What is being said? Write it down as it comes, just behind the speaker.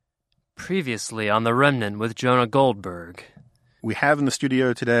Previously on The Remnant with Jonah Goldberg. We have in the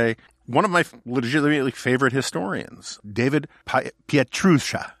studio today one of my legitimately favorite historians, David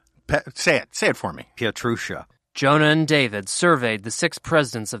Pietrusza. Say it for me. Pietrusza. Jonah and David surveyed the 6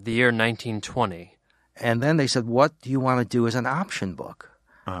 presidents of the year 1920. And then they said, what do you want to do as an option book?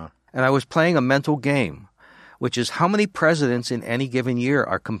 Uh-huh. And I was playing a mental game, which is how many presidents in any given year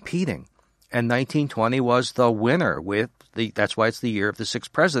are competing. And 1920 was the winner that's why it's the year of the 6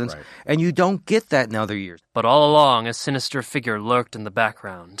 presidents. Right. And you don't get that in other years. But all along, a sinister figure lurked in the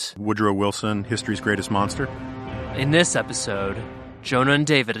background. Woodrow Wilson, history's greatest monster. In this episode, Jonah and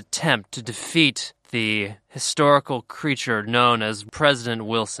David attempt to defeat the historical creature known as President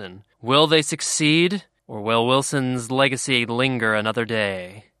Wilson. Will they succeed, or will Wilson's legacy linger another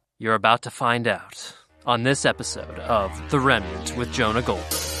day? You're about to find out on this episode of The Remnant with Jonah Gold.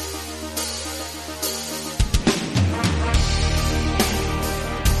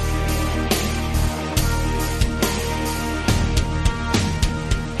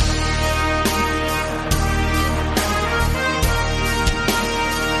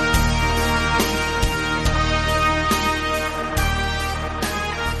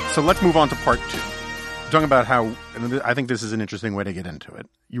 So let's move on to part 2. Talking about how, and I think this is an interesting way to get into it.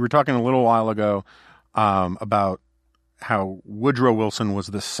 You were talking a little while ago about how Woodrow Wilson was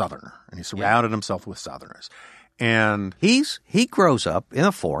this Southerner, and he surrounded himself with Southerners. And he grows up in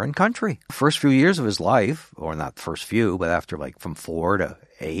a foreign country. First few years of his life, or not the first few, but after from 4 to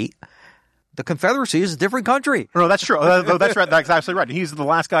 8, the Confederacy is a different country. No, that's true. That's right. That's absolutely right. He's the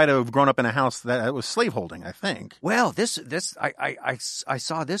last guy to have grown up in a house that was slaveholding, I think. Well, I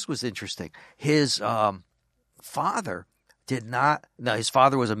saw this was interesting. His father did not. No, his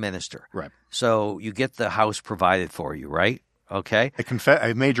father was a minister. Right. So you get the house provided for you, right? Okay.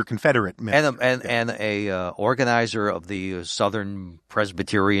 A major Confederate minister. And a organizer of the Southern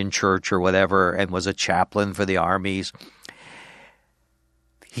Presbyterian Church or whatever, and was a chaplain for the armies.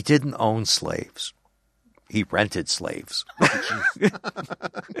 He didn't own slaves. He rented slaves.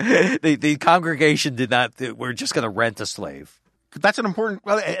 The congregation did not. We're just going to rent a slave. That's an important.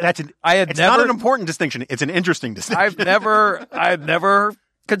 Well, it's not an important distinction. It's an interesting distinction. I've never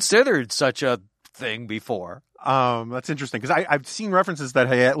considered such a thing before. That's interesting because I've seen references that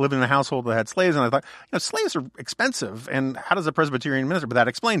I lived in a household that had slaves, and I thought, slaves are expensive, and how does a Presbyterian minister? But that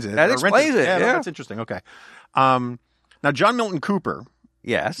explains it. That explains it. Yeah, that's interesting. Okay. Now, John Milton Cooper.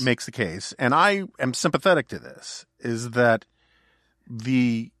 Yes. Makes the case, and I am sympathetic to this, is that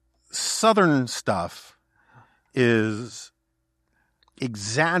the Southern stuff is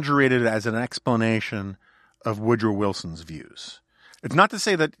exaggerated as an explanation of Woodrow Wilson's views. It's not to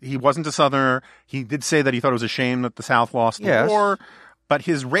say that he wasn't a Southerner. He did say that he thought it was a shame that the South lost the war, but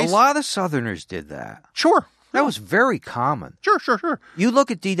his race... A lot of Southerners did that. Sure. That was very common. Sure. You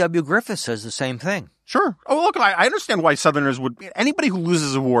look at D.W. Griffith says the same thing. Sure. Oh, look, I understand why Southerners would. Anybody who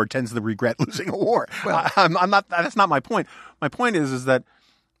loses a war tends to regret losing a war. Well, I'm not. That's not my point. My point is that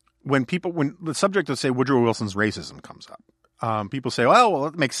when the subject of, say, Woodrow Wilson's racism comes up, people say, well,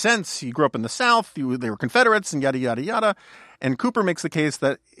 it makes sense. He grew up in the South. They were Confederates, and yada yada yada. And Cooper makes the case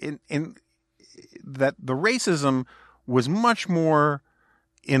that that the racism was much more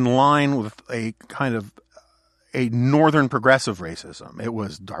in line with a kind of a northern progressive racism. It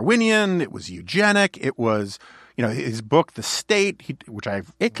was Darwinian. It was eugenic. It was, his book, The State, which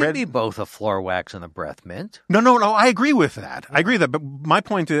I've It can read. be both a floor wax and a breath mint. No. I agree with that. But my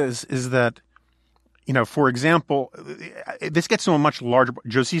point is that, for example, this gets to a much larger,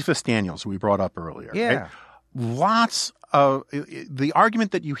 Josephus Daniels, who we brought up earlier. Yeah. Right? Lots of, the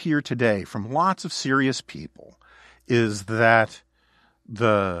argument that you hear today from lots of serious people is that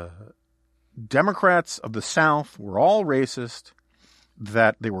the Democrats of the South were all racist,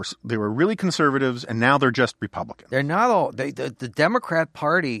 that they were really conservatives, and now they're just Republicans. They're not all. The Democrat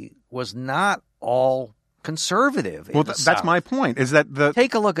Party was not all conservative. Well, that's my point. Is that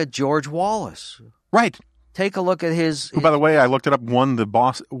take a look at George Wallace. Right. Take a look at his. Who, by the way, I looked it up. Won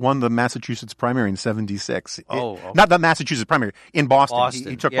the Massachusetts primary in '76. Oh, okay. Not the Massachusetts primary in Boston.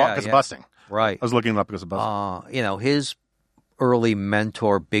 He took because of busing. Right. I was looking it up because of busing. His early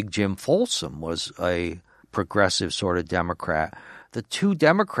mentor, Big Jim Folsom, was a progressive sort of Democrat. The 2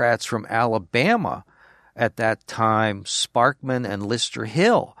 Democrats from Alabama at that time, Sparkman and Lister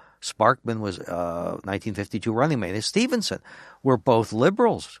Hill. Sparkman was 1952 running mate. And Stevenson were both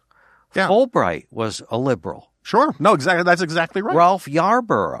liberals. Yeah. Fulbright was a liberal. Sure. No, exactly. That's exactly right. Ralph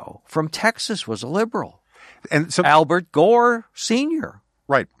Yarborough from Texas was a liberal. And so Albert Gore Sr.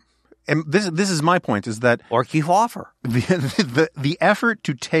 Right. And this is my point, is that or Keith Hoffer. The effort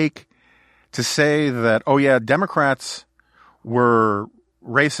to say that, Democrats were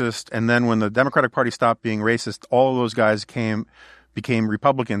racist, and then when the Democratic Party stopped being racist, all of those guys became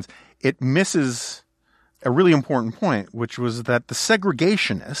Republicans. It misses a really important point, which was that the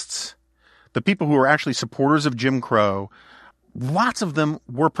segregationists, the people who were actually supporters of Jim Crow, lots of them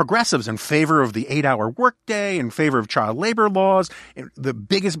were progressives in favor of the 8-hour workday, in favor of child labor laws, the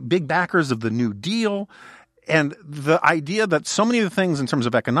big backers of the New Deal. And the idea that so many of the things in terms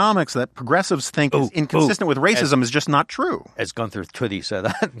of economics that progressives think is inconsistent with racism is just not true. As Gunther Twitty said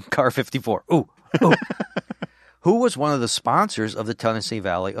on Car 54. Who was one of the sponsors of the Tennessee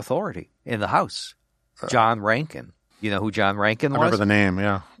Valley Authority in the House? John Rankin. You know who John Rankin was? I remember the name,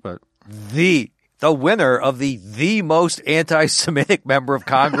 yeah. But the winner of the most anti-Semitic member of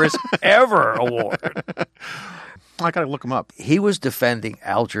Congress ever award. I got to look him up. He was defending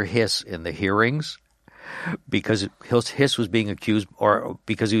Alger Hiss in the hearings because Hiss was being accused, or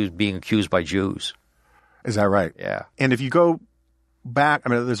because he was being accused by Jews. Is that right? Yeah. And if you go back, I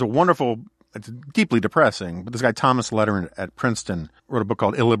mean, there's a wonderful, it's deeply depressing, but this guy Thomas Letterin at Princeton wrote a book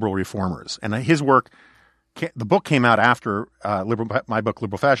called Illiberal Reformers. And his work, the book came out after my book,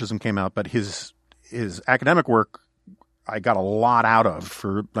 Liberal Fascism, came out, but his academic work I got a lot out of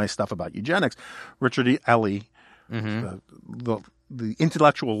for nice stuff about eugenics. Richard E. Ely, the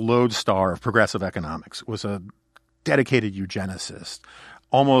intellectual lodestar of progressive economics, was a dedicated eugenicist.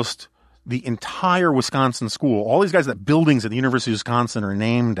 Almost the entire Wisconsin school, all these guys, that buildings at the University of Wisconsin are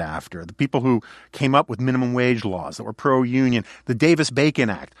named after, the people who came up with minimum wage laws that were pro-union, the Davis-Bacon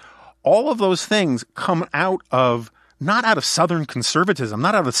Act, all of those things come out of, not out of Southern conservatism,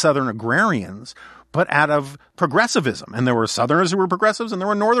 not out of Southern agrarians, but out of progressivism. And there were Southerners who were progressives and there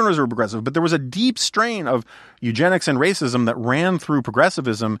were Northerners who were progressive. But there was a deep strain of eugenics and racism that ran through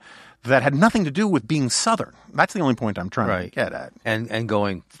progressivism that had nothing to do with being Southern. That's the only point I'm trying to get at. And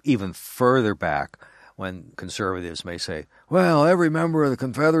going even further back, when conservatives may say, well, every member of the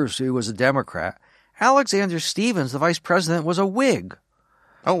Confederacy was a Democrat. Alexander Stephens, the vice president, was a Whig.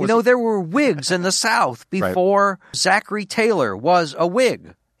 Oh, there were Whigs in the South before Zachary Taylor was a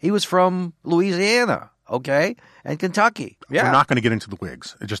Whig. He was from Louisiana, okay, and Kentucky. Yeah. We're not going to get into the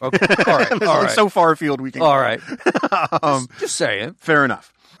Whigs. It just all right. It's so far afield we can. All right. Just saying. Fair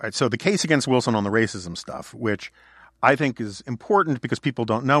enough. All right. So the case against Wilson on the racism stuff, which I think is important because people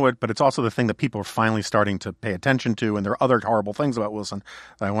don't know it, but it's also the thing that people are finally starting to pay attention to. And there are other horrible things about Wilson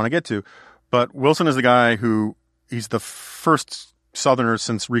that I want to get to. But Wilson is the guy he's the first Southerner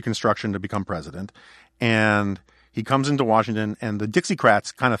since Reconstruction to become president. And he comes into Washington, and the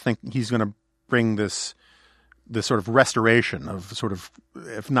Dixiecrats kind of think he's going to bring this sort of restoration of sort of,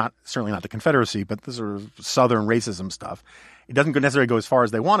 if not, certainly not the Confederacy, but the sort of Southern racism stuff. It doesn't necessarily go as far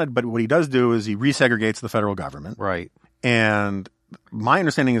as they wanted, but what he does do is he resegregates the federal government. Right. And my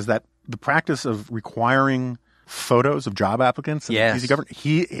understanding is that the practice of requiring photos of job applicants in the government,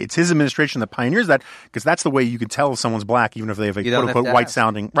 it's his administration that pioneers that, because that's the way you can tell if someone's black, even if they have a quote-unquote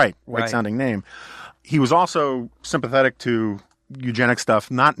white-sounding name. He was also sympathetic to eugenic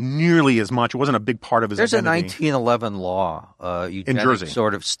stuff, not nearly as much. It wasn't a big part of his identity. There's a 1911 law, in Jersey,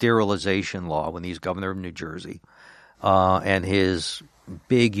 sort of sterilization law, when he's governor of New Jersey. And his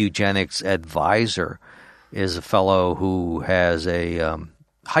big eugenics advisor is a fellow who has a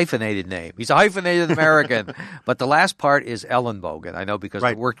hyphenated name. He's a hyphenated American, but the last part is Ellenbogen. I know because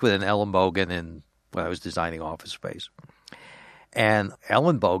I worked with an Ellenbogen when I was designing office space. And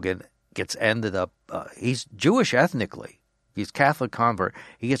Ellenbogen ended up, he's Jewish ethnically. He's Catholic convert.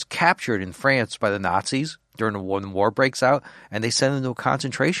 He gets captured in France by the Nazis when the war breaks out, and they send him to a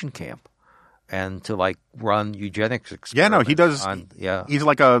concentration camp and to run eugenics experiments. Yeah, no, he does. He's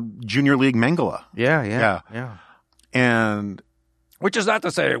like a junior league Mengele. Yeah. And which is not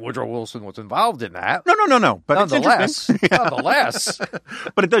to say Woodrow Wilson was involved in that. No. But nonetheless,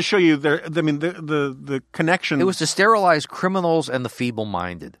 but it does show you there. I mean, the connection. It was to sterilize criminals and the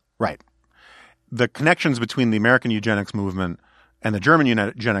feeble-minded. Right. The connections between the American eugenics movement and the German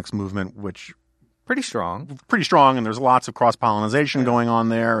eugenics movement, which pretty strong, and there's lots of cross-pollination going on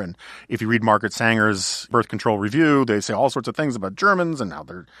there. And if you read Margaret Sanger's Birth Control Review, they say all sorts of things about Germans, and now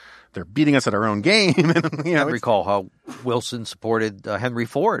they're beating us at our own game. And, I recall how Wilson supported Henry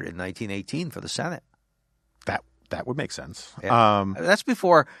Ford in 1918 for the Senate. That would make sense. Yeah. That's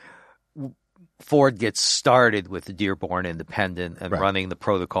before Ford gets started with the Dearborn Independent and running the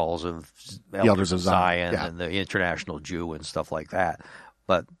protocols of Elders of Zion and the International Jew and stuff like that.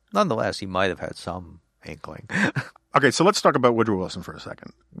 But nonetheless, he might have had some inkling. Okay, so let's talk about Woodrow Wilson for a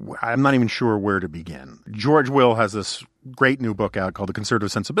second. I'm not even sure where to begin. George Will has this great new book out called The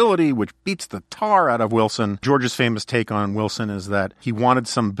Conservative Sensibility, which beats the tar out of Wilson. George's famous take on Wilson is that he wanted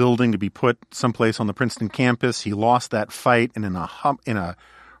some building to be put someplace on the Princeton campus. He lost that fight, and in a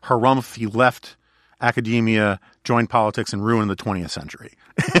harumph, he left academia, joined politics, and ruined the 20th century.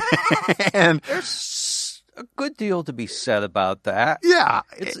 And there's a good deal to be said about that. Yeah.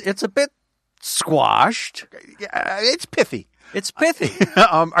 It's a bit squashed. Yeah, it's pithy. It's pithy.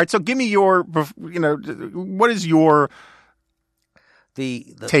 All right, so give me your, what is your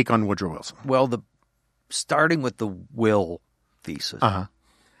take on Woodrow Wilson? Well, starting with the Will thesis,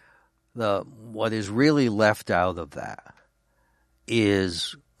 what is really left out of that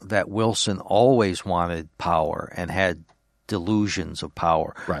is that Wilson always wanted power and had delusions of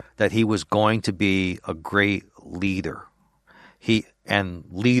power. Right. That he was going to be a great leader.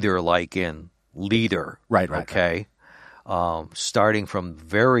 Leader like in leader. Right. Okay. Starting from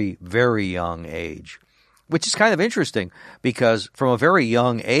very, very young age, which is kind of interesting because from a very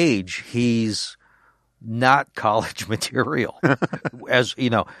young age, he's not college material. As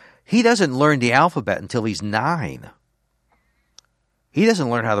you know, he doesn't learn the alphabet until he's 9. He doesn't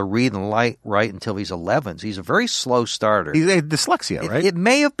learn how to read and write until he's 11. So he's a very slow starter. He's dyslexia, right? It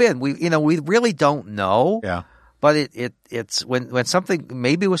may have been. We really don't know. Yeah. But it's when something,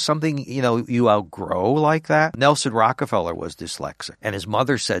 maybe it was something, you outgrow like that. Nelson Rockefeller was dyslexic, and his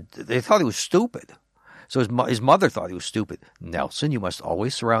mother said they thought he was stupid. So his mother thought he was stupid. Nelson, you must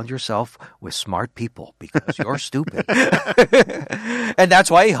always surround yourself with smart people because you're stupid. And that's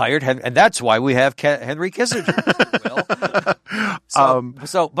why he hired and that's why we have Henry Kissinger.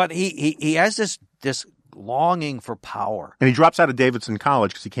 But he has this longing for power. And he drops out of Davidson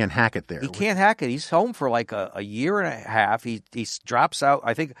College because he can't hack it there. He can't hack it. He's home for like a year and a half. He drops out,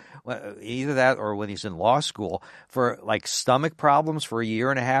 I think, either that or when he's in law school for like stomach problems for a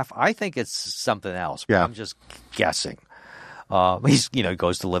year and a half. I think it's something else. But yeah. I'm just guessing. He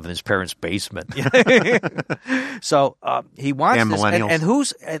goes to live in his parents' basement. So he wants Damn this.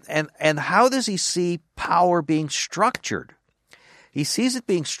 Millennials. And how does he see power being structured? He sees it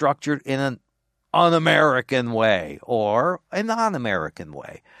being structured in an un-American way or a non-American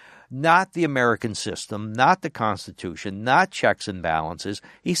way. Not the American system, not the Constitution, not checks and balances.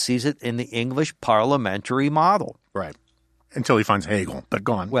 He sees it in the English parliamentary model. Right. Until he finds Hegel, but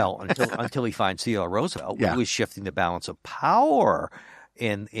go on. Well, until he finds Theodore Roosevelt, yeah. who is shifting the balance of power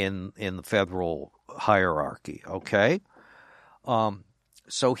in the federal hierarchy, okay?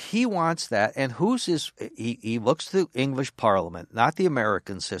 So he wants that, and he looks to the English Parliament, not the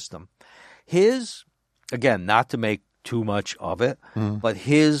American system. Again, not to make too much of it, but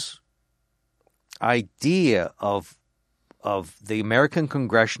his idea of the American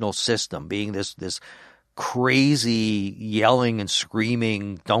congressional system being this crazy yelling and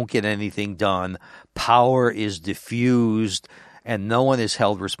screaming, don't get anything done, power is diffused, and no one is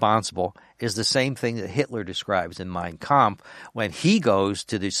held responsible, is the same thing that Hitler describes in Mein Kampf when he goes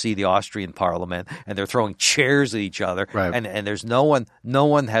to see the Austrian parliament and they're throwing chairs at each other, right. and there's no one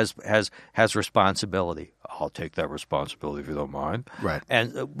has responsibility. I'll take that responsibility if you don't mind. Right.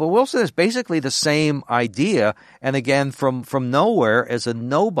 But Wilson is basically the same idea, and again from nowhere as a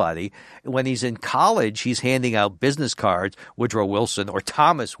nobody. When he's in college, he's handing out business cards, Woodrow Wilson or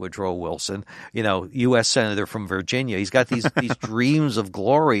Thomas Woodrow Wilson, U.S. Senator from Virginia. He's got these dreams of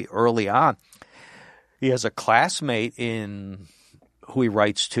glory early on. He has a classmate who he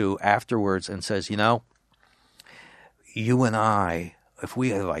writes to afterwards and says, you and I, if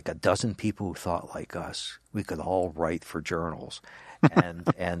we had like a dozen people who thought like us, we could all write for journals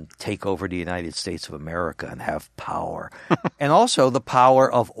and take over the United States of America and have power. And also the power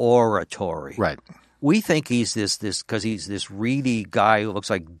of oratory. Right. We think he's this because he's this reedy guy who looks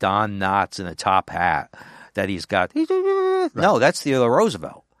like Don Knotts in a top hat that he's got. Right. No, that's Theodore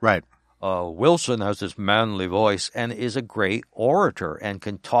Roosevelt. Right. Wilson has this manly voice and is a great orator and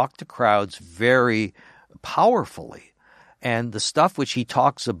can talk to crowds very powerfully. And the stuff which he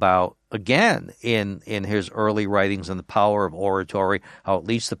talks about, again, in his early writings on the power of oratory, how it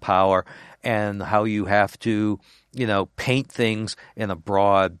leads to power, and how you have to, paint things in a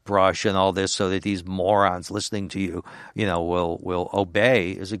broad brush and all this so that these morons listening to you, will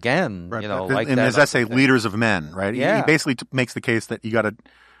obey, is again, right. Like in that. In his essay, Leaders of Men, right? Yeah. He basically makes the case that you got to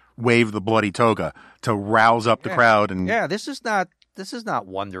wave the bloody toga to rouse up the crowd. And yeah, this is not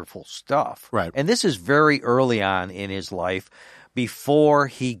wonderful stuff. Right. And this is very early on in his life before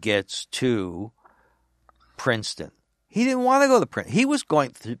he gets to Princeton. He didn't want to go to Princeton. He was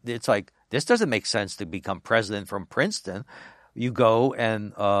going to, it's like, this doesn't make sense to become president from Princeton. You go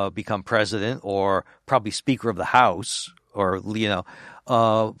and become president or probably Speaker of the House or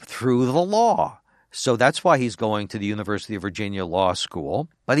through the law. So that's why he's going to the University of Virginia Law School.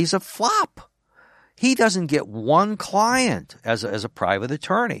 But he's a flop. He doesn't get one client as a private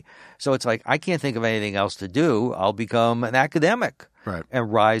attorney. So it's like, I can't think of anything else to do. I'll become an academic. Right.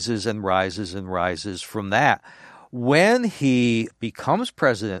 And rises and rises and rises from that. When he becomes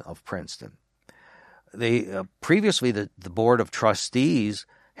president of Princeton, previously the board of trustees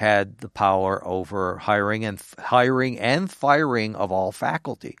had the power over hiring and firing of all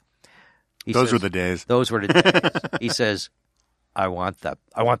faculty. Those were the days. Those were the days. He says, I want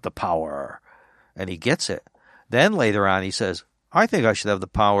the power. And he gets it. Then later on, he says, I think I should have the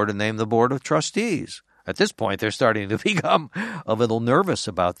power to name the board of trustees. At this point, they're starting to become a little nervous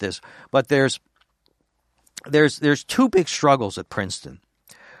about this. But there's two big struggles at Princeton.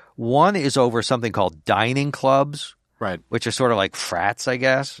 One is over something called dining clubs, right? Which are sort of like frats, I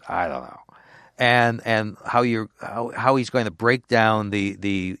guess. I don't know. And how he's going to break down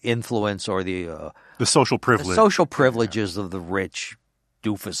the influence or the social privilege, the social privileges of the rich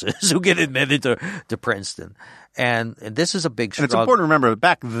doofuses who get admitted to Princeton. And this is a big struggle. And it's important to remember that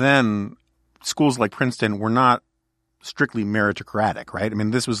back then, schools like Princeton were not strictly meritocratic, right? I mean,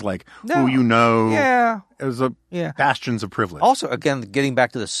 this was like who you know. Yeah. It was bastions of privilege. Also, again, getting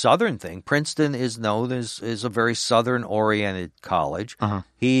back to the Southern thing, Princeton is known as a very Southern-oriented college. Uh-huh.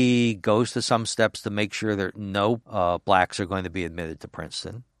 He goes to some steps to make sure that no blacks are going to be admitted to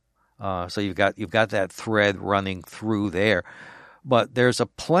Princeton. So you've got that thread running through there. But there's a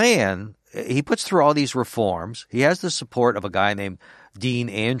plan. He puts through all these reforms. He has the support of a guy named Dean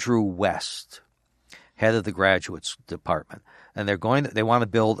Andrew West, head of the graduate department. And they want to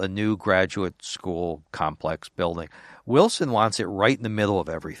build a new graduate school complex building. Wilson wants it right in the middle of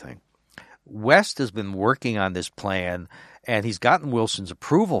everything. West has been working on this plan, and he's gotten Wilson's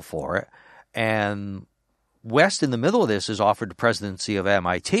approval for it. And West, in the middle of this, is offered the presidency of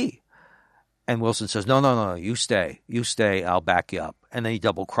MIT. And Wilson says, no, you stay, I'll back you up. And then he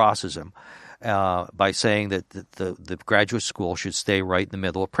double crosses him by saying that the graduate school should stay right in the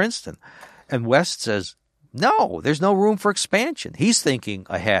middle of Princeton. And West says, no, there's no room for expansion. He's thinking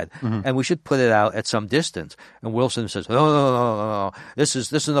ahead, and we should put it out at some distance. And Wilson says, no. This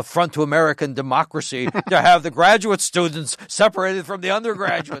is an affront to American democracy to have the graduate students separated from the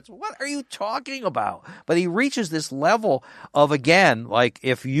undergraduates. What are you talking about? But he reaches this level of, again, like,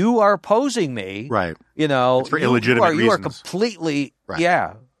 if you are opposing me, right? It's for illegitimate reasons. You are completely,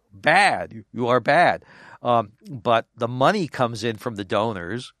 bad. You are bad. But the money comes in from the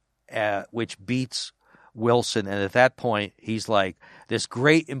donors, which beats Wilson, and at that point, he's like, this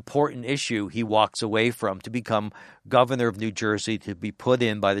great important issue he walks away from to become governor of New Jersey, to be put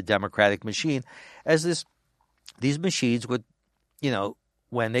in by the Democratic machine, as these machines would,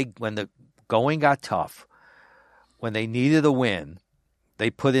 when the going got tough, when they needed a win, they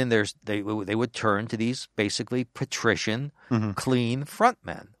put in they would turn to these basically patrician, clean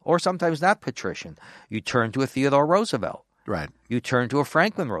frontmen, or sometimes not patrician. You turn to a Theodore Roosevelt. Right. You turn to a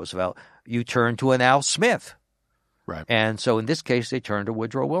Franklin Roosevelt. You turn to an Al Smith. Right. And so in this case, they turn to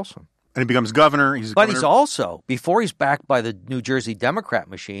Woodrow Wilson. And he becomes governor. He's also, before he's backed by the New Jersey Democrat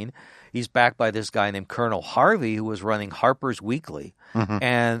machine, he's backed by this guy named Colonel Harvey, who was running Harper's Weekly.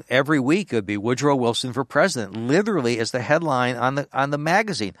 And every week it would be Woodrow Wilson for president, literally as the headline on the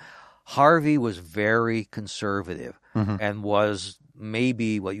magazine. Harvey was very conservative and was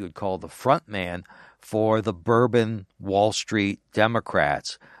maybe what you would call the front man for the Bourbon Wall Street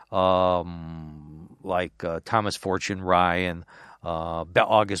Democrats, like Thomas Fortune Ryan,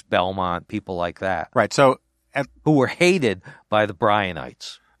 August Belmont, people like that. Right. So, who were hated by the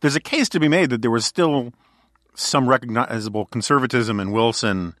Bryanites. There's a case to be made that there was still some recognizable conservatism in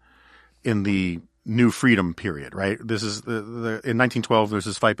Wilson in the New Freedom period, right? This is in 1912. There's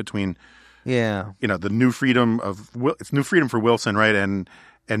this fight between, the New Freedom it's New Freedom for Wilson, right, and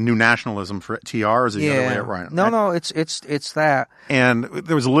New Nationalism for TR. Is the other way around? No, it's that. And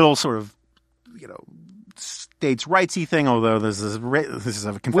there was a little sort of, states' rightsy thing, although this is a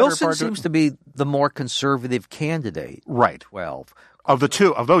Confederate Wilson part seems to be the more conservative candidate. Right. 12. Of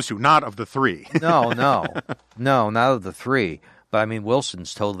those two, not of the three. No, not of the three. But I mean,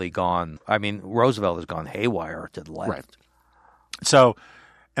 Wilson's totally gone. I mean, Roosevelt has gone haywire to the left. Right. So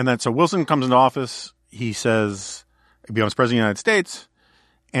Wilson comes into office. He says he becomes president of the United States,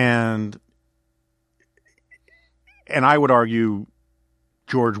 and I would argue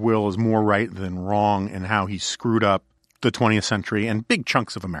George Will is more right than wrong in how he screwed up the 20th century and big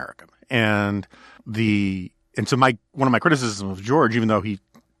chunks of America. And so one of my criticisms of George, even though he,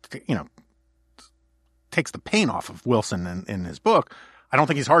 takes the pain off of Wilson in his book, I don't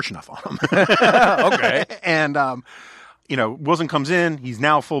think he's harsh enough on him. Okay. And, Wilson comes in. He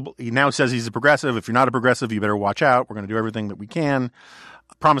now says he's a progressive. If you're not a progressive, you better watch out. We're going to do everything that we can.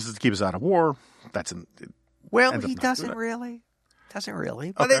 Promises to keep us out of war. He doesn't really. Doesn't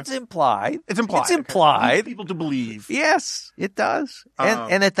really, but Okay. it's implied. It's implied. It's implied. Leads people to believe. Yes, it does.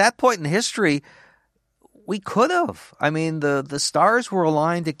 And at that point in history, we could have. I mean, the stars were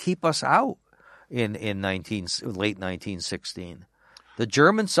aligned to keep us out in late 1916. The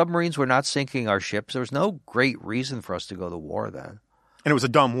German submarines were not sinking our ships. There was no great reason for us to go to war then. And it was a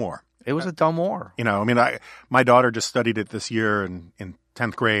dumb war. It was a dumb war. My daughter just studied it this year in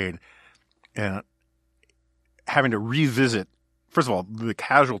 10th grade, and having to revisit, first of all, the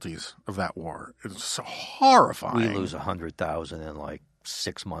casualties of that war is so horrifying. We lose 100,000 in like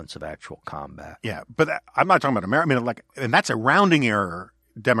 6 months of actual combat. Yeah, but I'm not talking about America. And that's a rounding error,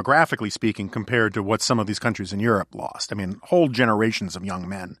 demographically speaking, compared to what some of these countries in Europe lost. I mean, whole generations of young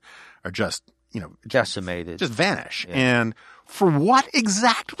men are just, decimated, just vanish. Yeah. And for what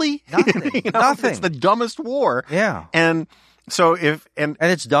exactly? Nothing. Nothing. It's the dumbest war. Yeah. And so and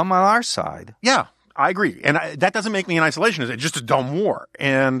it's dumb on our side. Yeah, I agree. And that doesn't make me an isolationist. It's just a dumb war.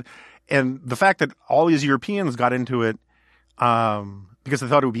 And the fact that all these Europeans got into it because they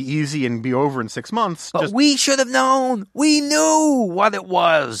thought it would be easy and be over in 6 months. But we should have known. We knew what it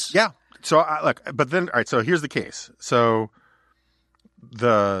was. Yeah. So but then, all right, so here's the case. So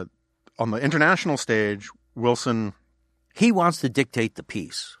on the international stage, Wilson. He wants to dictate the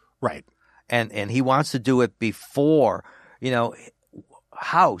peace. Right. And he wants to do it before,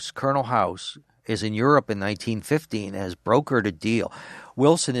 Colonel House is in Europe in 1915, has brokered a deal.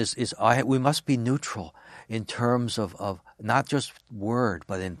 Wilson we must be neutral in terms of not just word,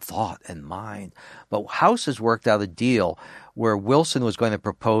 but in thought and mind. But House has worked out a deal where Wilson was going to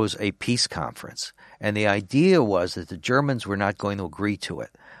propose a peace conference. And the idea was that the Germans were not going to agree to it,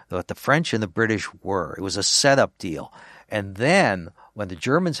 but the French and the British were. It was a setup deal. And then when the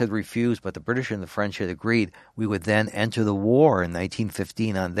Germans had refused, but the British and the French had agreed, we would then enter the war in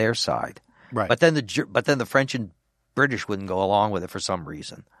 1915 on their side. Right. But then the French and British wouldn't go along with it for some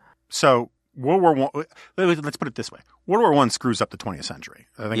reason. So World War I, let's put it this way. World War I screws up the 20th century.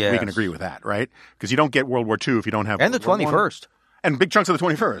 I think we can agree with that, right? Because you don't get World War II if you don't have and the 21st. And big chunks of the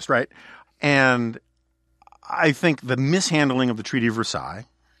 21st, right? And I think the mishandling of the Treaty of Versailles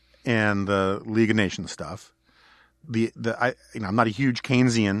and the League of Nations stuff, I'm not a huge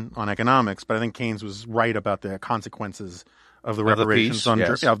Keynesian on economics, but I think Keynes was right about the consequences of the reparations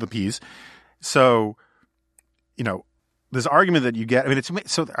of the peace. So, this argument that you get, I mean,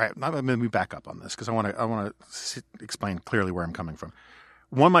 all right, let me back up on this because I want to explain clearly where I'm coming from.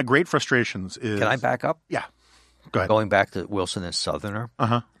 One of my great frustrations is. Can I back up? Yeah. Go ahead. Going back to Wilson as Southerner.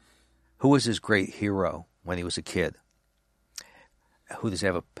 Uh-huh. Who was his great hero when he was a kid? Who does he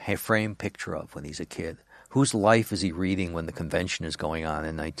have a framed picture of when he's a kid? Whose life is he reading when the convention is going on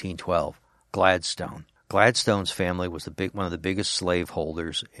in 1912? Gladstone. Gladstone's family was one of the biggest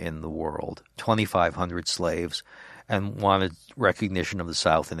slaveholders in the world, 2,500 slaves, and wanted recognition of the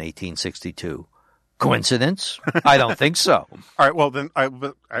South in 1862. Coincidence? I don't think so. All right, well, then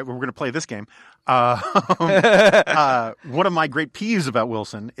we're going to play this game. One of my great peeves about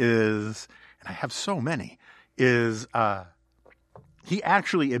Wilson is, and I have so many, is he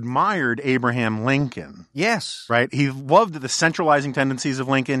actually admired Abraham Lincoln. Yes. Right? He loved the centralizing tendencies of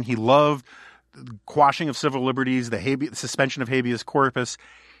Lincoln. He loved the quashing of civil liberties, the suspension of habeas corpus.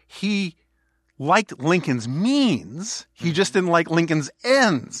 He liked Lincoln's means. He just didn't like Lincoln's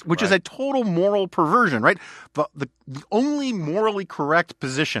ends, which is a total moral perversion, right? The only morally correct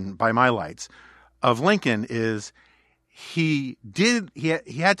position by my lights of Lincoln is he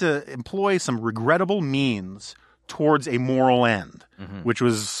had to employ some regrettable means towards a moral end, which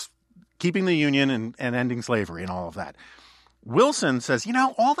was keeping the Union and ending slavery and all of that. Wilson says,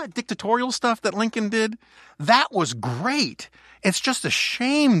 all that dictatorial stuff that Lincoln did, that was great. It's just a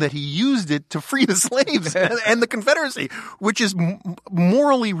shame that he used it to free the slaves and the Confederacy, which is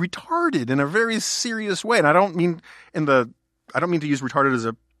morally retarded in a very serious way. And I don't mean to use retarded as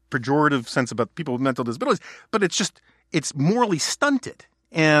a pejorative sense about people with mental disabilities, but it's morally stunted.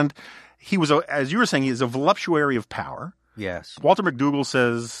 And he was, as you were saying, he is a voluptuary of power. Yes. Walter McDougall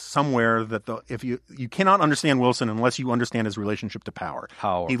says somewhere that if you cannot understand Wilson unless you understand his relationship to power.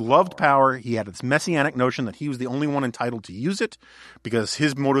 He loved power. He had this messianic notion that he was the only one entitled to use it because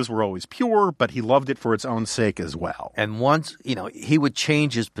his motives were always pure, but he loved it for its own sake as well. And once, he would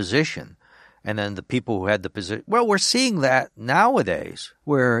change his position. And then the people who had the position, well, we're seeing that nowadays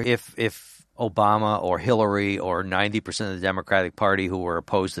where if Obama or Hillary or 90% of the Democratic Party who were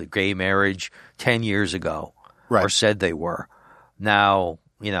opposed to gay marriage 10 years ago or said they were. Now,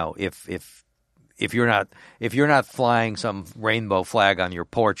 if if you're not flying some rainbow flag on your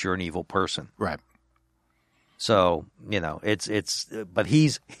porch, you're an evil person. Right. So, but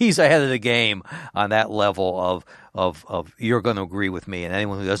he's ahead of the game on that level of you're going to agree with me, and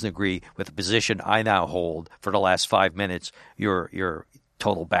anyone who doesn't agree with the position I now hold for the last 5 minutes, you're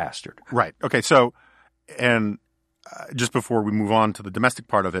total bastard. Right. Okay. So, and just before we move on to the domestic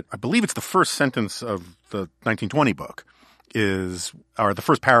part of it, I believe it's the first sentence of the 1920 book or the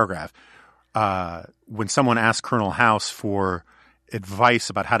first paragraph, when someone asks Colonel House for advice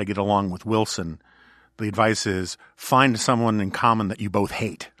about how to get along with Wilson. The advice is find someone in common that you both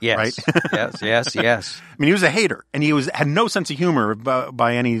hate. Yes. Right? yes. I mean, he was a hater, and he had no sense of humor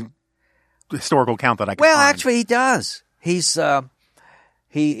by any historical account that I can Well, find. actually, he does. He's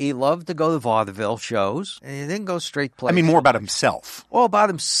he loved to go to vaudeville shows, and he didn't go straight play. I mean, more about himself. Well, about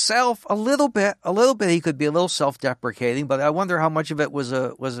himself, a little bit. He could be a little self-deprecating, but I wonder how much of it was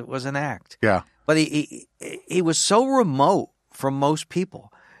an act. Yeah. But he was so remote from most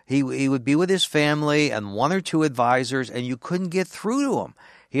people. He would be with his family and one or two advisors, and you couldn't get through to him.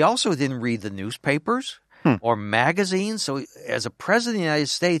 He also didn't read the newspapers or magazines. So as a president of the United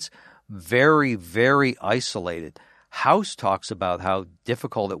States, very, very isolated. House talks about how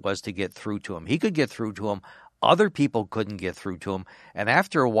difficult it was to get through to him. He could get through to him. Other people couldn't get through to him. And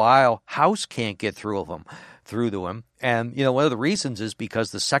after a while, House can't get through to him. And, one of the reasons is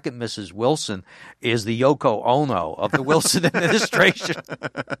because the second Mrs. Wilson is the Yoko Ono of the Wilson administration.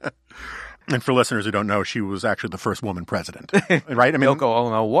 And for listeners who don't know, she was actually the first woman president, right? I mean, Yoko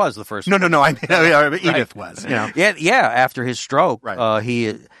Ono was the first. No. I mean, Edith was. Yeah. After his stroke,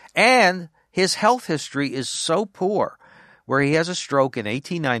 right. And his health history is so poor, where he has a stroke in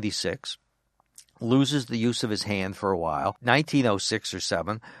 1896. Loses the use of his hand for a while, 1906 or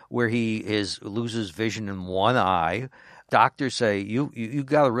 7, where he loses vision in one eye. Doctors say, you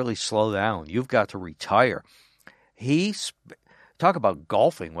got to really slow down. You've got to retire. Talk about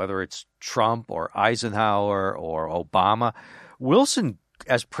golfing, whether it's Trump or Eisenhower or Obama. Wilson,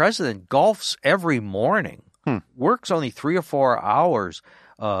 as president, golfs every morning, works only 3 or 4 hours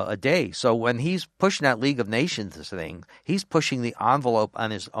a day. So when he's pushing that League of Nations thing, he's pushing the envelope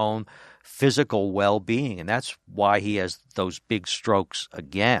on his own physical well-being, and that's why he has those big strokes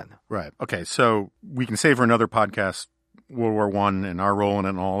again. Right. Okay, so we can save for another podcast World War I and our role in it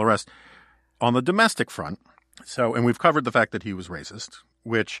and all the rest. On the domestic front, and we've covered the fact that he was racist,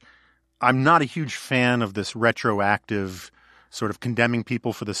 which I'm not a huge fan of this retroactive sort of condemning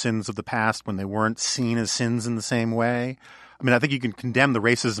people for the sins of the past when they weren't seen as sins in the same way. I mean, I think you can condemn the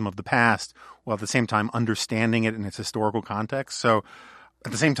racism of the past while at the same time understanding it in its historical context. So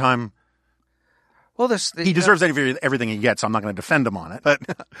at the same time, he deserves everything he gets, so I'm not going to defend him on it. But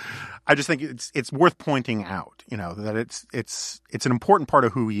I just think it's worth pointing out, that it's an important part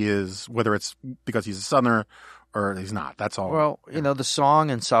of who he is, whether it's because he's a Southerner or he's not. That's all. Well, the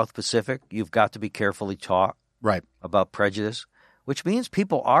song in South Pacific, you've got to be carefully taught about prejudice, which means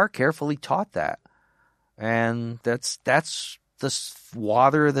people are carefully taught that. And that's the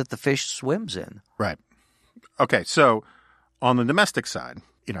water that the fish swims in. Right. Okay, so on the domestic side,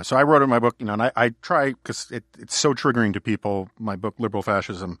 so I wrote in my book, and I try, because it's so triggering to people, my book, Liberal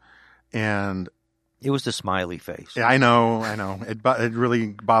Fascism, and... It was the smiley face. Yeah, I know. It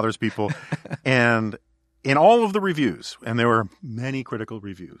really bothers people. And in all of the reviews, and there were many critical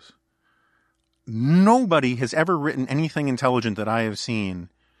reviews, nobody has ever written anything intelligent that I have seen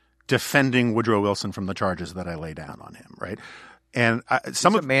defending Woodrow Wilson from the charges that I lay down on him, right? And he's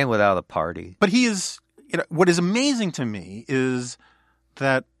a man without a party. But he is, what is amazing to me is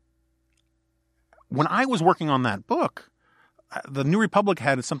that when I was working on that book, the New Republic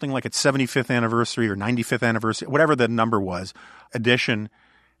had something like its 75th anniversary or 95th anniversary, whatever the number was, edition,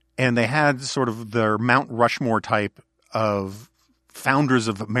 and they had sort of their Mount Rushmore type of founders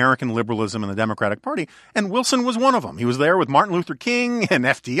of American liberalism and the Democratic Party, and Wilson was one of them. He was there with Martin Luther King and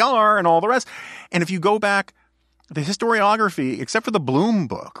FDR and all the rest. And if you go back, the historiography, except for the Bloom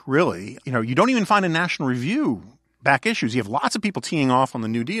book, really, you don't even find a National Review back issues. You have lots of people teeing off on the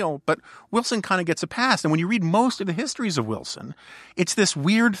New Deal, but Wilson kind of gets a pass. And when you read most of the histories of Wilson, it's this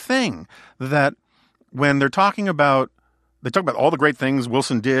weird thing that when they talk about all the great things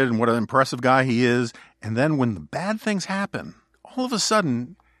Wilson did and what an impressive guy he is, and then when the bad things happen, all of a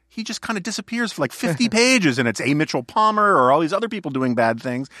sudden he just kind of disappears for like 50 pages, and it's A. Mitchell Palmer or all these other people doing bad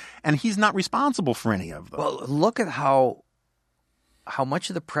things, and he's not responsible for any of them. Well, look at how much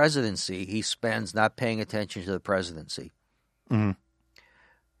of the presidency he spends not paying attention to the presidency. Mm-hmm.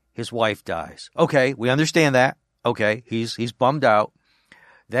 His wife dies. Okay, we understand that. Okay, he's bummed out.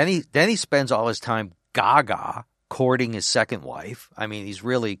 Then he spends all his time gaga courting his second wife. I mean, he's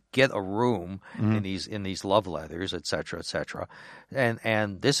really get a room in these love letters, et cetera, et cetera.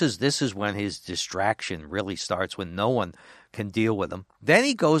 And this is when his distraction really starts, when no one can deal with him. Then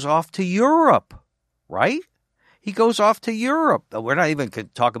he goes off to Europe, right? He goes off to Europe. We're not even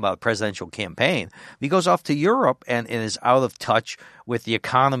talking about a presidential campaign. He goes off to Europe and is out of touch with the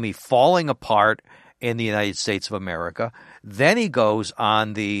economy falling apart in the United States of America. Then he goes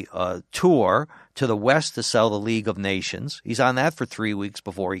on the tour to the West to sell the League of Nations. He's on that for 3 weeks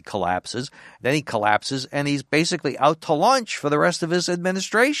before he collapses. Then he collapses, and he's basically out to lunch for the rest of his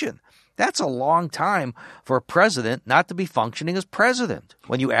administration. That's a long time for a president not to be functioning as president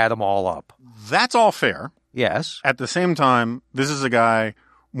when you add them all up. That's all fair. Yes. At the same time, this is a guy,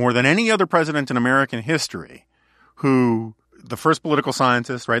 more than any other president in American history, who, the first political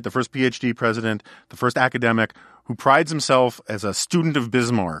scientist, right, the first PhD president, the first academic, who prides himself as a student of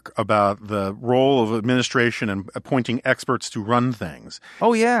Bismarck about the role of administration and appointing experts to run things.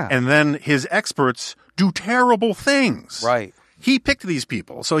 Oh, yeah. And then his experts do terrible things. Right. He picked these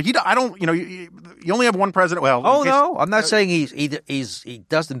people. So you only have one president. Well, no, I'm not saying he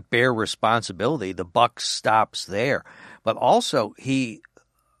doesn't bear responsibility. The buck stops there. But also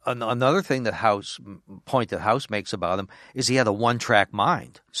another thing that House makes about him is he had a one-track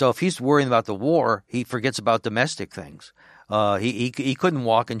mind. So if he's worrying about the war, he forgets about domestic things. He couldn't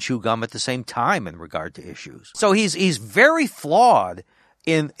walk and chew gum at the same time in regard to issues. So he's very flawed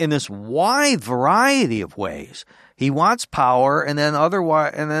in this wide variety of ways. He wants power, and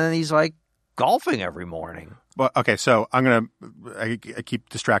then he's like golfing every morning. Well, okay, so I keep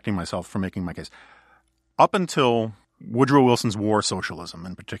distracting myself from making my case. Up until Woodrow Wilson's war socialism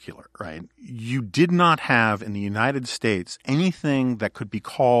in particular, right? You did not have in the United States anything that could be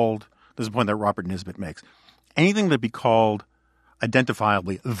called, this is a point that Robert Nisbet makes, anything that could be called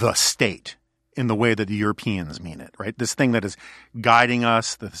identifiably the state in the way that the Europeans mean it, right? This thing that is guiding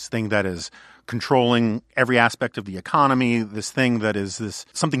us, this thing that is controlling every aspect of the economy, this thing that is this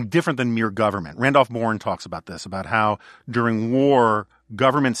something different than mere government. Randolph Bourne talks about this, about how during war,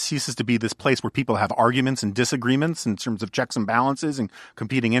 government ceases to be this place where people have arguments and disagreements in terms of checks and balances and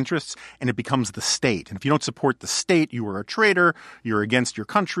competing interests, and it becomes the state. And if you don't support the state, you are a traitor, you're against your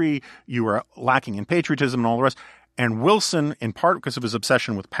country, you are lacking in patriotism and all the rest. And Wilson, in part because of his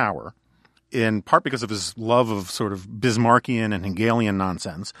obsession with power, in part because of his love of sort of Bismarckian and Hegelian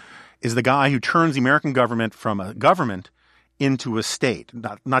nonsense, is the guy who turns the American government from a government into a state,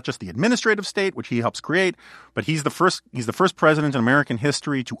 not just the administrative state, which he helps create, but he's the first president in American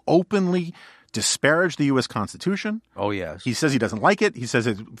history to openly disparage the U.S. Constitution. Oh, yes. He says he doesn't like it. He says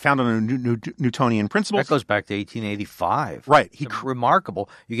it's founded on Newtonian principles. That goes back to 1885. Right. It's remarkable.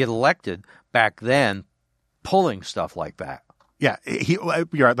 You get elected back then pulling stuff like that. Yeah,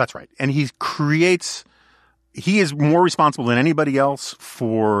 that's right. And he is more responsible than anybody else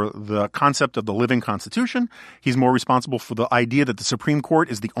for the concept of the living Constitution. He's more responsible for the idea that the Supreme Court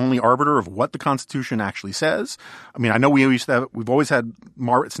is the only arbiter of what the Constitution actually says. I mean, I know we've always had,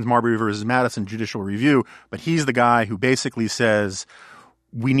 since Marbury versus Madison, judicial review, but he's the guy who basically says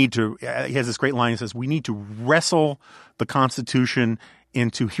he has this great line, he says, we need to wrestle the Constitution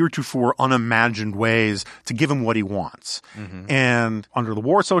into heretofore unimagined ways to give him what he wants. Mm-hmm. And under the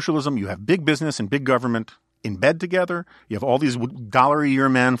war socialism, you have big business and big government in bed together. You have all these $1-a-year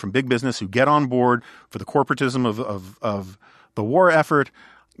men from big business who get on board for the corporatism of the war effort.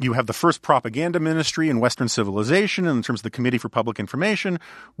 You have the first propaganda ministry in Western civilization in terms of the Committee for Public Information,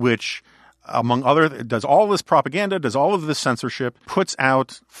 which, among other, does all this propaganda, does all of this censorship, puts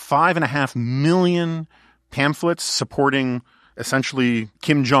out 5.5 million pamphlets supporting essentially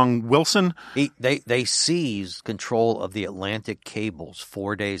Kim Jong-Wilson. They seized control of the Atlantic cables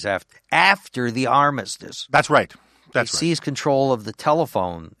 4 days after the armistice. That's right. They seized control of the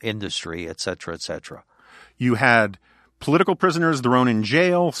telephone industry, et cetera, et cetera. You had political prisoners thrown in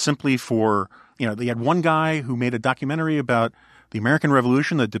jail simply for, they had one guy who made a documentary about the American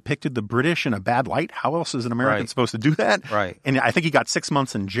Revolution that depicted the British in a bad light. How else is an American supposed to do that? Right. And I think he got 6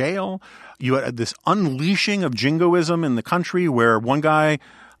 months in jail. You had this unleashing of jingoism in the country where one guy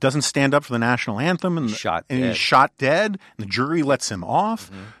doesn't stand up for the national anthem and he's shot dead, and the jury lets him off.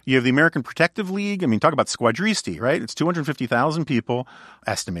 Mm-hmm. You have the American Protective League. I mean, talk about squadristi, right? It's 250,000 people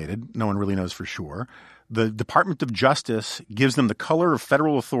estimated. No one really knows for sure. The Department of Justice gives them the color of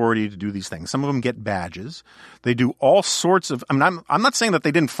federal authority to do these things. Some of them get badges. They do all sorts of – I'm not saying that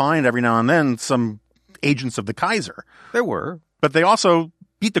they didn't find every now and then some agents of the Kaiser. There were. But they also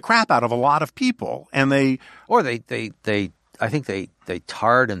beat the crap out of a lot of people. And I think they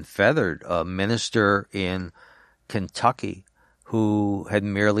tarred and feathered a minister in Kentucky who had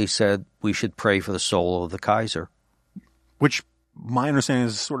merely said we should pray for the soul of the Kaiser. which my understanding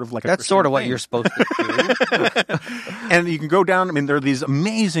is sort of like That's sort of what you're supposed to do. And you can go down. I mean, there are these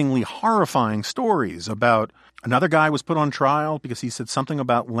amazingly horrifying stories about another guy was put on trial because he said something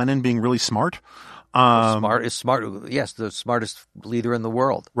about Lenin being really smart. Smart is smart. Yes, the smartest leader in the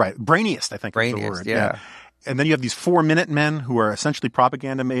world. Right. Brainiest, I think is the word. Yeah. And then you have these 4-minute men who are essentially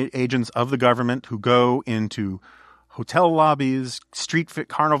propaganda agents of the government who go into hotel lobbies, street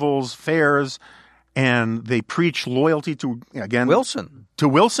carnivals, fairs, and they preach loyalty to, again, Wilson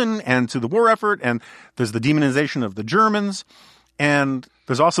and to the war effort. And there's the demonization of the Germans. And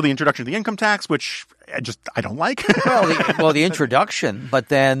there's also the introduction of the income tax, which I don't like. well, the introduction, but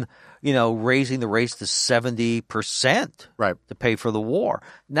then, raising the rates to 70%, right, to pay for the war.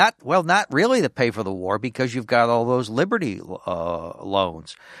 Not really to pay for the war, because you've got all those Liberty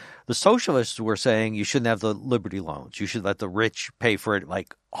loans. The socialists were saying you shouldn't have the Liberty loans. You should let the rich pay for it,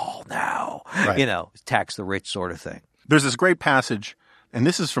 like all now, right. Tax the rich sort of thing. There's this great passage, and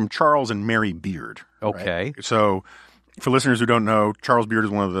this is from Charles and Mary Beard. Okay. Right? So for listeners who don't know, Charles Beard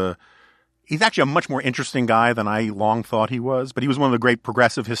is he's actually a much more interesting guy than I long thought he was, but he was one of the great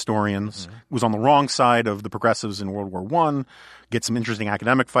progressive historians. Mm-hmm. Was on the wrong side of the progressives in World War I, get some interesting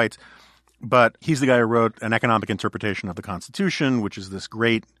academic fights. But he's the guy who wrote An Economic Interpretation of the Constitution, which is this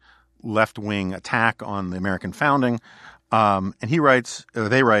great left-wing attack on the American founding. And they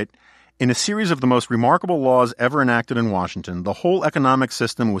write, in a series of the most remarkable laws ever enacted in Washington, the whole economic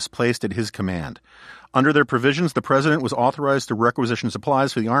system was placed at his command. Under their provisions, the president was authorized to requisition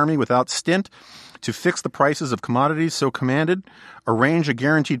supplies for the army without stint, to fix the prices of commodities so commanded, arrange a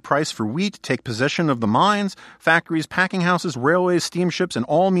guaranteed price for wheat, take possession of the mines, factories, packing houses, railways, steamships, and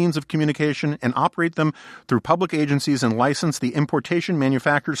all means of communication, and operate them through public agencies and license the importation,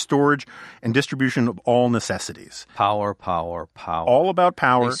 manufacture, storage, and distribution of all necessities. Power, power, power. All about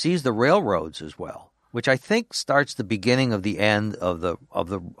power. They seized the railroads as well, which I think starts the beginning of the end of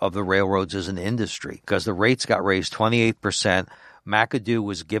the railroads as an industry, because the rates got raised 28%. McAdoo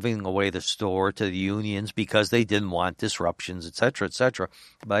was giving away the store to the unions because they didn't want disruptions, et cetera, et cetera.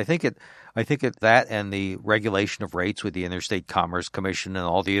 But I think that and the regulation of rates with the Interstate Commerce Commission and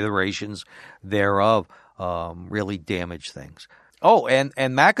all the iterations thereof really damaged things. Oh, and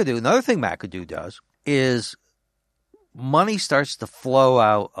McAdoo, another thing McAdoo does is money starts to flow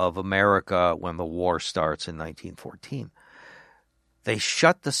out of America when the war starts in 1914. They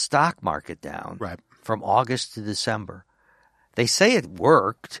shut the stock market down from August to December. They say it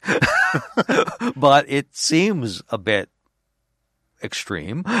worked, but it seems a bit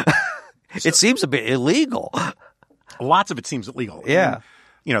extreme. It seems a bit illegal. Lots of it seems illegal. Yeah.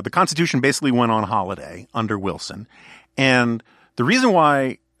 The Constitution basically went on holiday under Wilson. And the reason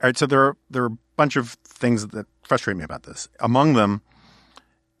why – all right, so there are a bunch of things that frustrate me about this. Among them,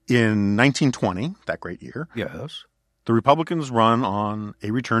 in 1920, that great year – yes, the Republicans run on a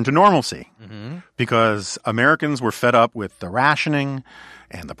return to normalcy because Americans were fed up with the rationing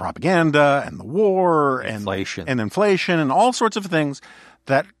and the propaganda and the war and inflation and all sorts of things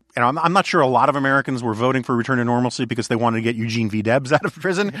that I'm not sure a lot of Americans were voting for return to normalcy because they wanted to get Eugene V. Debs out of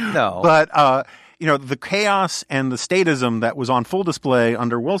prison. No. But, the chaos and the statism that was on full display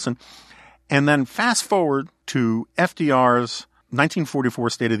under Wilson. And then fast forward to FDR's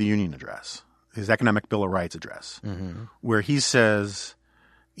 1944 State of the Union address. His Economic Bill of Rights address, where he says,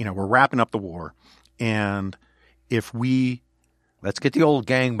 we're wrapping up the war, and let's get the old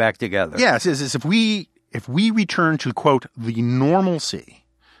gang back together. Yeah, it says if we return to, quote, the normalcy,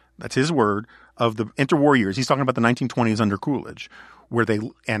 that's his word, of the interwar years. He's talking about the 1920s under Coolidge,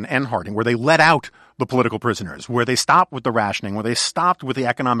 and Harding, where they let out the political prisoners, where they stopped with the rationing, where they stopped with the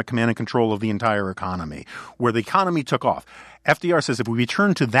economic command and control of the entire economy, where the economy took off. FDR says if we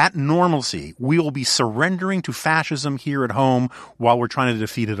return to that normalcy, we will be surrendering to fascism here at home while we're trying to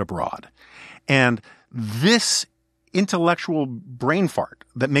defeat it abroad. And this intellectual brain fart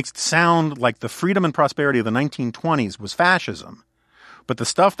that makes it sound like the freedom and prosperity of the 1920s was fascism, but the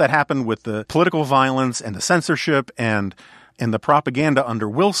stuff that happened with the political violence and the censorship and the propaganda under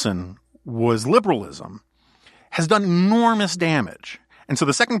Wilson was liberalism, has done enormous damage. And so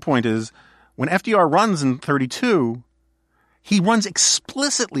the second point is when FDR runs in 32, he runs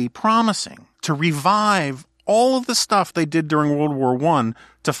explicitly promising to revive all of the stuff they did during World War I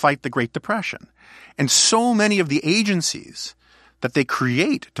to fight the Great Depression. And so many of the agencies that they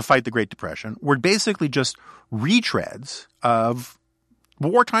create to fight the Great Depression were basically just retreads of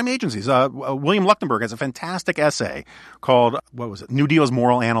wartime agencies. William Leuchtenberg has a fantastic essay called, New Deal's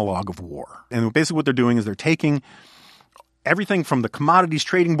Moral Analog of War. And basically what they're doing is they're taking everything from the commodities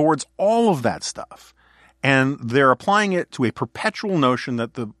trading boards, all of that stuff, And they're applying it to a perpetual notion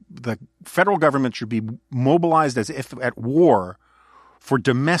that the federal government should be mobilized as if at war for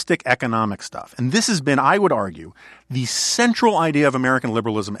domestic economic stuff. And this has been, I would argue, the central idea of American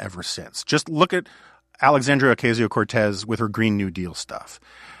liberalism ever since. Just look at Alexandria Ocasio-Cortez with her Green New Deal stuff.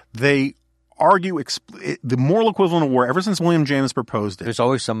 They argue the moral equivalent of war ever since William James proposed it. There's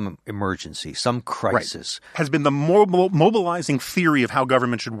always some emergency, some crisis. Right. Has been the mobilizing theory of how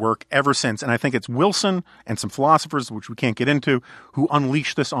government should work ever since. And I think it's Wilson and some philosophers, which we can't get into, who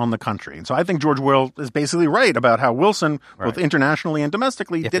unleashed this on the country. And so I think George Will is basically right about how Wilson, both internationally and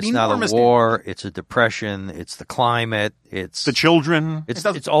domestically, did enormous damage. It's not a war, it's a depression, it's the climate, it's the children.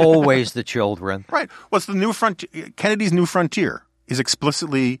 It's always the children. Right. What's the new frontier? Kennedy's New Frontier is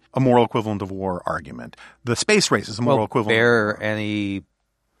explicitly a moral equivalent of war argument. The space race is a moral equivalent.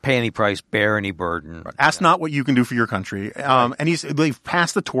 Pay any price, bear any burden. Right. Ask not what you can do for your country. And they've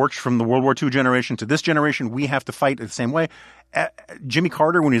passed the torch from the World War II generation to this generation. We have to fight the same way. Jimmy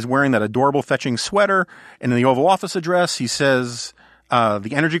Carter, when he's wearing that adorable fetching sweater, and in the Oval Office address, he says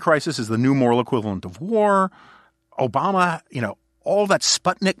the energy crisis is the new moral equivalent of war. Obama, all that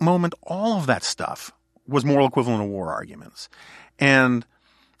Sputnik moment, all of that stuff was moral equivalent of war arguments. And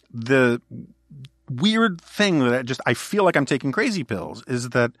the weird thing that I feel like I'm taking crazy pills is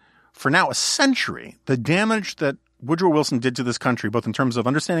that for now a century, the damage that Woodrow Wilson did to this country, both in terms of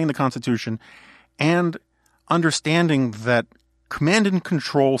understanding the Constitution and understanding that command and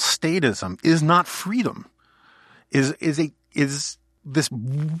control statism is not freedom, is this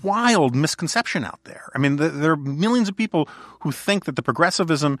wild misconception out there. I mean, there are millions of people who think that the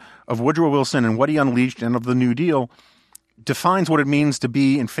progressivism of Woodrow Wilson and what he unleashed and of the New Deal defines what it means to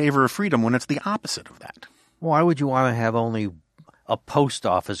be in favor of freedom when it's the opposite of that. Why would you want to have only a post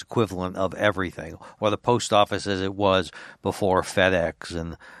office equivalent of everything, or the post office as it was before FedEx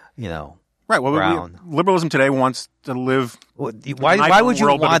and, right. Well, Brown? Liberalism today wants to live. Why would you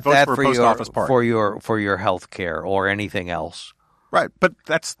world, want that for your health care or anything else? Right, but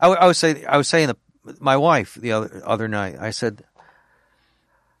that's. I was saying to my wife the other night. I said,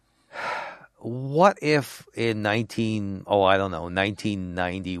 what if in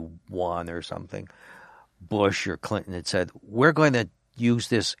 1991 or something, Bush or Clinton had said, we're going to use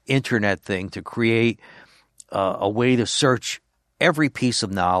this internet thing to create a way to search every piece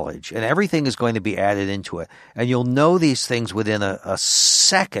of knowledge, and everything is going to be added into it. And you'll know these things within a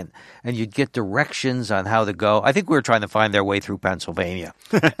second, and you'd get directions on how to go. I think we were trying to find their way through Pennsylvania,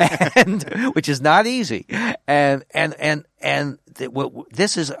 which is not easy. And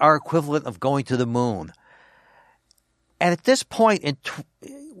this is our equivalent of going to the moon. And at this point,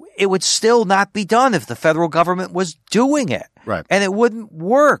 it would still not be done if the federal government was doing it. Right. And it wouldn't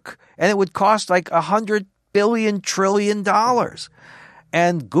work. And it would cost like $100 billion trillion.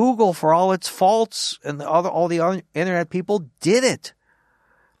 And Google, for all its faults, and all the internet people did it.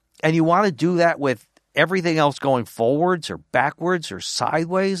 And you want to do that with everything else going forwards or backwards or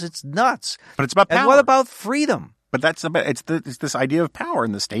sideways? It's nuts. But it's about power. And what about freedom? But it's this idea of power,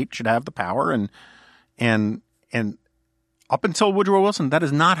 and the state should have the power, and up until Woodrow Wilson, that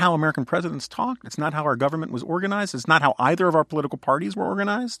is not how American presidents talked. It's not how our government was organized. It's not how either of our political parties were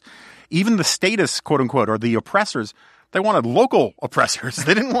organized. Even the statists, quote unquote, or the oppressors, they wanted local oppressors.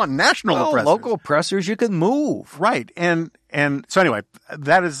 They didn't want national oppressors. Local oppressors, you can move. Right. And so anyway,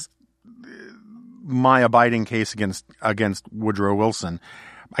 that is my abiding case against Woodrow Wilson.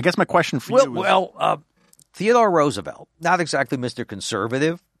 I guess my question for you is... Theodore Roosevelt, not exactly Mr.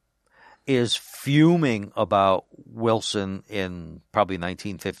 Conservative, is fuming about Wilson in probably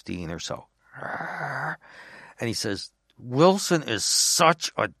 1915 or so. And he says, Wilson is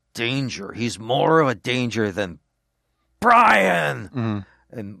such a danger. He's more of a danger than Bryan.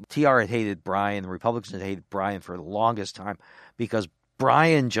 Mm-hmm. And TR had hated Bryan. The Republicans had hated Bryan for the longest time because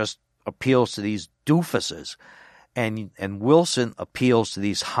Bryan just appeals to these doofuses. And Wilson appeals to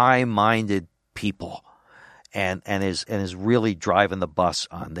these high-minded people. And is really driving the bus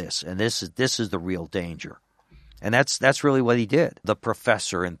on this. And this is the real danger. And that's really what he did. The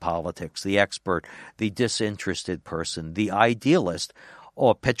professor in politics, the expert, the disinterested person, the idealist.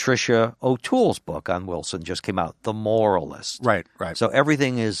 Pietrusza O'Toole's book on Wilson just came out, The Moralist. Right. So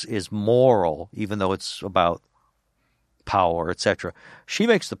everything is moral, even though it's about power, etc. She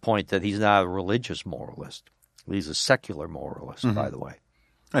makes the point that he's not a religious moralist. He's a secular moralist, by the way.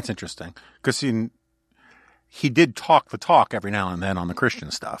 That's interesting. Because he did talk the talk every now and then on the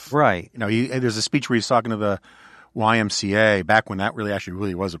Christian stuff. Right. There's a speech where he's talking to the YMCA back when that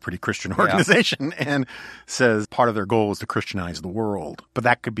really was a pretty Christian organization, and says part of their goal is to Christianize the world. But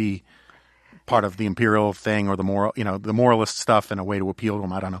that could be part of the imperial thing or the moral, the moralist stuff and a way to appeal to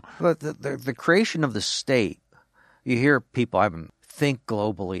them. I don't know. But the creation of the state, you hear people think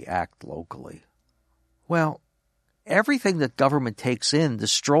globally, act locally. Well, everything that government takes in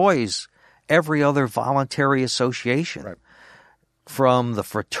destroys every other voluntary association, right, from the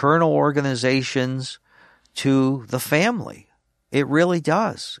fraternal organizations to the family. It really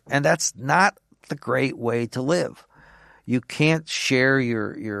does. And that's not the great way to live. You can't share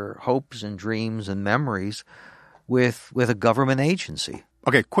your hopes and dreams and memories with a government agency.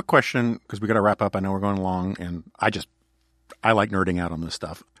 Okay, quick question, because we got to wrap up. I know we're going long, and I like nerding out on this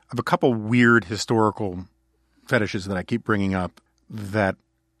stuff. I have a couple weird historical fetishes that I keep bringing up that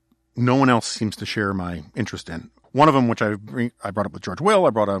no one else seems to share my interest in. One of them, which I brought up with George Will,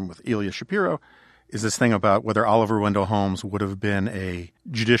 I brought up with Elias Shapiro, is this thing about whether Oliver Wendell Holmes would have been a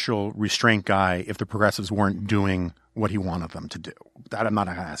judicial restraint guy if the progressives weren't doing what he wanted them to do. That I'm not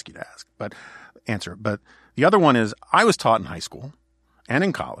going to ask you to answer. But the other one is, I was taught in high school and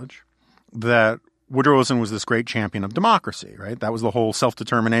in college that Woodrow Wilson was this great champion of democracy, right? That was the whole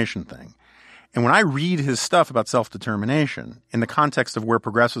self-determination thing. And when I read his stuff about self-determination in the context of where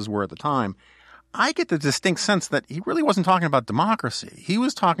progressives were at the time, I get the distinct sense that he really wasn't talking about democracy. He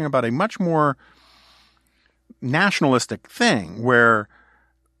was talking about a much more nationalistic thing where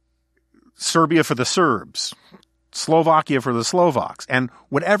Serbia for the Serbs, Slovakia for the Slovaks, and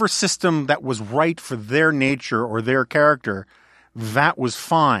whatever system that was right for their nature or their character, that was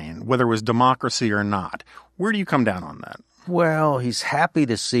fine, whether it was democracy or not. Where do you come down on that? Well, he's happy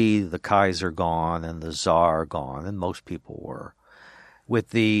to see the Kaiser gone and the Tsar gone, and most people were. With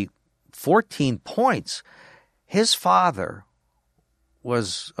the 14 points, his father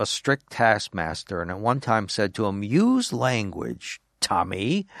was a strict taskmaster and at one time said to him, use language,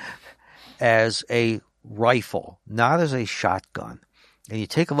 Tommy, as a rifle, not as a shotgun. And you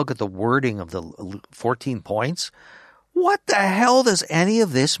take a look at the wording of the 14 points. What the hell does any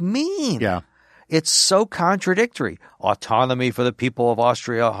of this mean? Yeah. It's so contradictory. Autonomy for the people of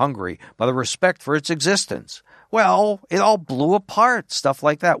Austria-Hungary, but a respect for its existence. Well, it all blew apart, stuff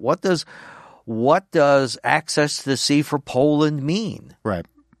like that. What does access to the sea for Poland mean? Right.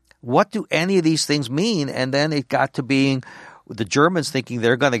 What do any of these things mean? And then it got to being the Germans thinking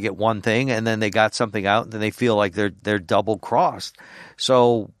they're going to get one thing, and then they got something out, and then they feel like they're double-crossed.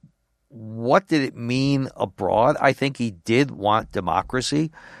 So what did it mean abroad? I think he did want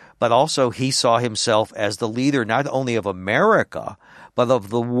democracy, but also he saw himself as the leader not only of America, but of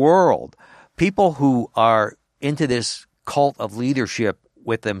the world. People who are into this cult of leadership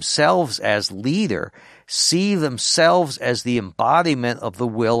with themselves as leader see themselves as the embodiment of the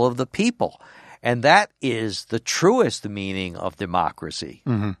will of the people. And that is the truest meaning of democracy.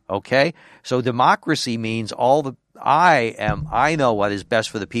 Mm-hmm. Okay? So democracy means I know what is best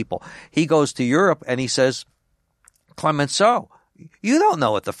for the people. He goes to Europe and he says, Clemenceau, you don't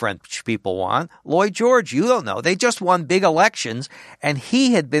know what the French people want. Lloyd George, you don't know. They just won big elections, and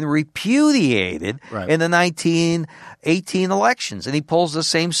he had been repudiated in the 1918 elections. And he pulls the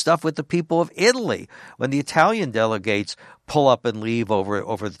same stuff with the people of Italy when the Italian delegates pull up and leave over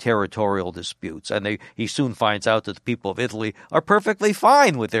the territorial disputes. And he soon finds out that the people of Italy are perfectly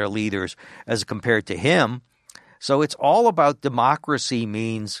fine with their leaders as compared to him. So it's all about democracy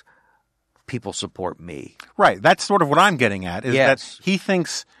means people support me. Right. That's sort of what I'm getting at, is Yes. that he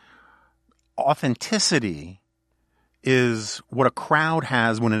thinks authenticity is what a crowd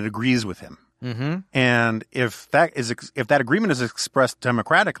has when it agrees with him. Mm-hmm. And if that agreement is expressed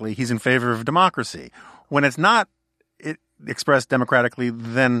democratically, he's in favor of democracy. When it's not expressed democratically,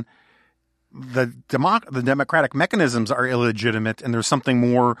 then the democratic mechanisms are illegitimate, and there's something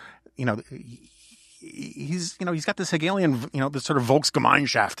more, he's got this Hegelian, this sort of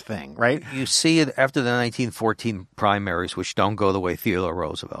Volksgemeinschaft thing, right? You see it after the 1914 primaries, which don't go the way Theodore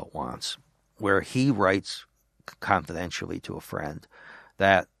Roosevelt wants, where he writes confidentially to a friend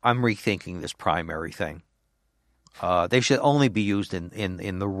that I'm rethinking this primary thing. They should only be used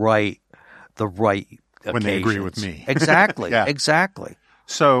in the right occasions. When they agree with me. Exactly. Yeah. Exactly.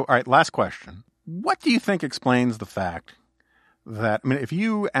 So, all right, last question. What do you think explains the fact that, if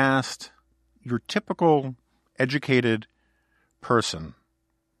you asked your typical educated person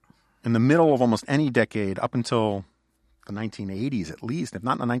in the middle of almost any decade up until the 1980s at least, if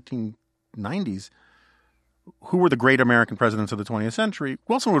not in the 1990s, who were the great American presidents of the 20th century,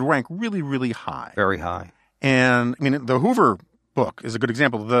 Wilson would rank really, really high. Very high. And, the Hoover book is a good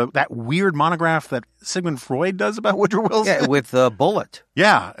example. That weird monograph that Sigmund Freud does about Woodrow Wilson. Yeah, with Bullitt.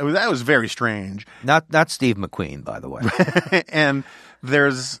 Yeah, that was very strange. Not Steve McQueen, by the way. And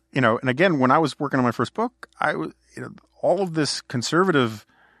there's, and again, when I was working on my first book, all of this conservative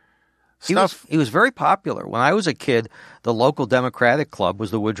stuff. He was very popular. When I was a kid, the local Democratic club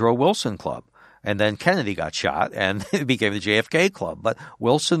was the Woodrow Wilson Club. And then Kennedy got shot, and it became the JFK Club. But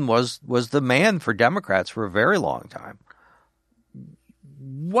Wilson was the man for Democrats for a very long time.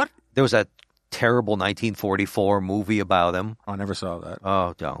 What? There was that terrible 1944 movie about him. I never saw that.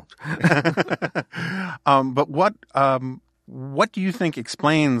 Oh, don't. But what do you think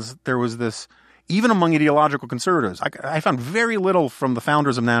explains there was this, even among ideological conservatives? I found very little from the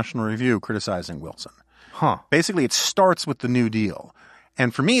founders of National Review criticizing Wilson. Huh. Basically, it starts with the New Deal.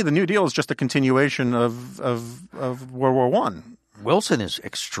 And for me, the New Deal is just a continuation of World War I. Wilson is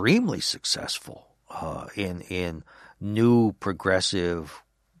extremely successful in new progressive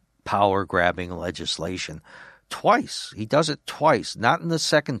power-grabbing legislation. Twice. He does it twice, not in the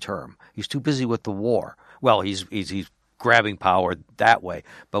second term. He's too busy with the war. Well, he's grabbing power that way,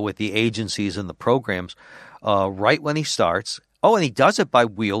 but with the agencies and the programs, right when he starts. Oh, and he does it by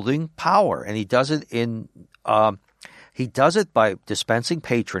wielding power, and he does it He does it by dispensing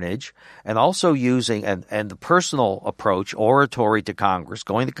patronage and also using and the personal approach, oratory to Congress,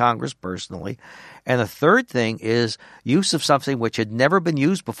 going to Congress personally. And the third thing is use of something which had never been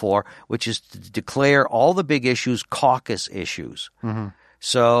used before, which is to declare all the big issues caucus issues. Mm-hmm.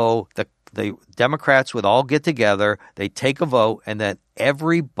 So the Democrats would all get together, they'd take a vote, and then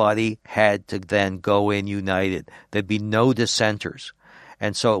everybody had to then go in united. There'd be no dissenters.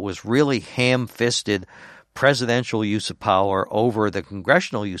 And so it was really ham-fisted presidential use of power over the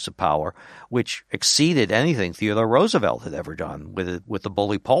congressional use of power, which exceeded anything Theodore Roosevelt had ever done with the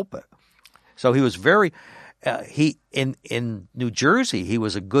bully pulpit. So he was very in New Jersey, he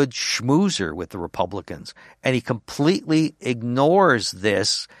was a good schmoozer with the Republicans, and he completely ignores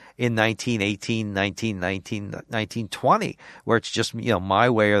this in 1918, 1919, 1920, where it's just, my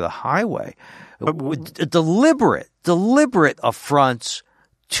way or the highway. Deliberate affronts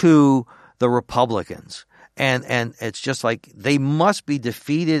to the Republicans. And it's just like they must be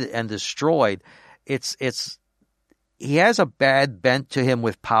defeated and destroyed. He has a bad bent to him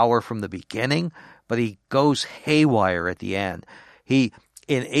with power from the beginning, but he goes haywire at the end. In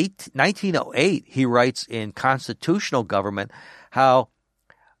 1908, he writes in Constitutional Government how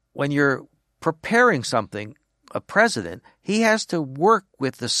when you're preparing something, a president, he has to work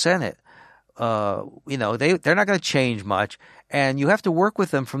with the Senate. They're not going to change much, and you have to work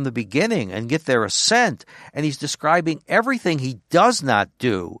with them from the beginning and get their assent. And he's describing everything he does not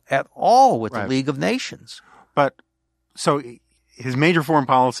do at all with the League of Nations. But so his major foreign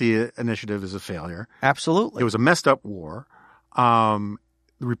policy initiative is a failure. Absolutely. It was a messed up war. The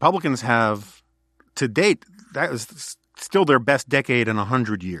Republicans have, to date, that was still their best decade in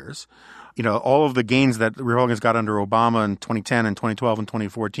 100 years. All of the gains that the Republicans got under Obama in 2010 and 2012 and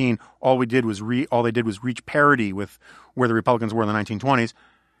 2014, all they did was reach parity with where the Republicans were in the 1920s.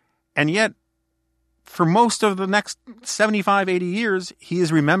 And yet, for most of the next 75, 80 years, he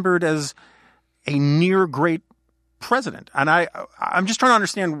is remembered as a near great president. And I'm just trying to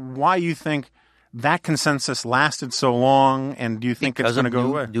understand why you think that consensus lasted so long, and do you think it's going to go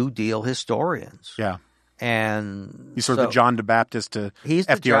away? New Deal historians. Yeah. And he's sort of the John the Baptist to he's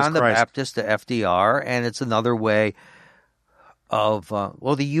FDR's the John the Christ. Baptist to FDR, and it's another way of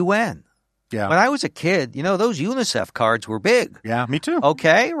the UN. Yeah. When I was a kid, those UNICEF cards were big. Yeah, me too.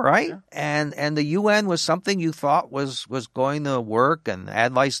 Okay, right? Yeah. And the UN was something you thought was going to work, and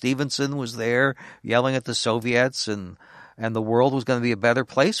Adlai Stevenson was there yelling at the Soviets, and the world was going to be a better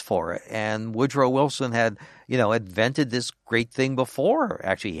place for it. And Woodrow Wilson had, invented this great thing before.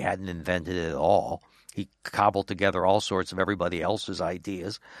 Actually, he hadn't invented it at all. He cobbled together all sorts of everybody else's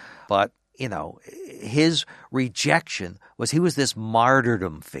ideas. But, his rejection was he was this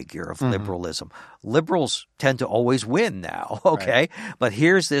martyrdom figure of liberalism. Liberals tend to always win now, okay? Right. But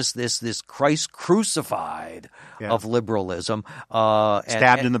here's this Christ crucified of liberalism.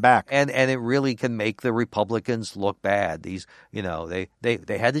 Stabbed in the back. And it really can make the Republicans look bad. These, they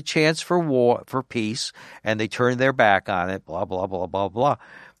had the chance for peace, and they turned their back on it, blah, blah, blah, blah, blah.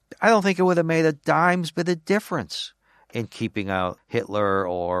 I don't think it would have made a dime's bit of difference in keeping out Hitler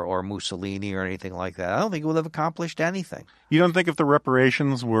or Mussolini or anything like that. I don't think it would have accomplished anything. You don't think if the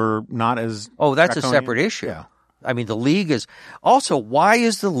reparations were not as that's draconian? A separate issue. Yeah. I mean, the League is – also, why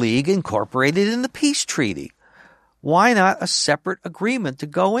is the League incorporated in the peace treaty? Why not a separate agreement to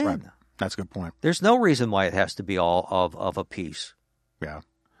go in? Right. That's a good point. There's no reason why it has to be all of a piece. Yeah.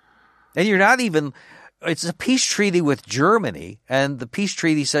 And you're not even – it's a peace treaty with Germany, and the peace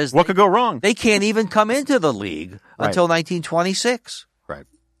treaty says what could go wrong? They can't even come into the League until 1926.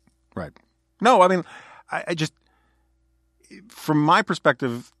 Right. No, I mean, I just, from my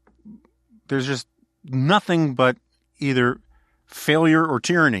perspective, there's just nothing but either failure or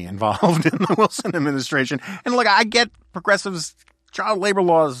tyranny involved in the Wilson administration. And look, I get progressives, child labor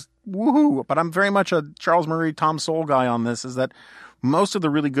laws, woohoo, but I'm very much a Charles Murray, Tom Sowell guy on this, is that most of the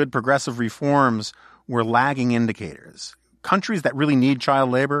really good progressive reforms were lagging indicators. Countries that really need child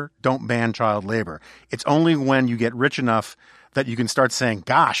labor don't ban child labor. It's only when you get rich enough that you can start saying,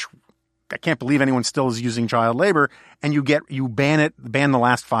 gosh, I can't believe anyone still is using child labor, and you ban the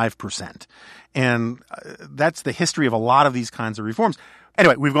last 5%. And that's the history of a lot of these kinds of reforms.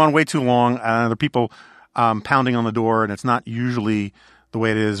 Anyway, we've gone way too long. There are people pounding on the door, and it's not usually the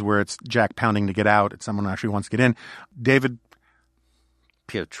way it is where it's Jack pounding to get out. It's someone who actually wants to get in. David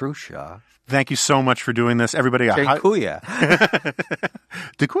Pietrusza. Thank you so much for doing this. Everybody. Dziękuję.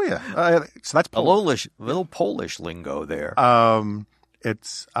 Dziękuję. So that's Polish. Little Polish lingo there.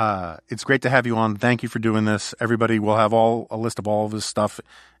 It's great to have you on. Thank you for doing this. Everybody will have a list of all of this stuff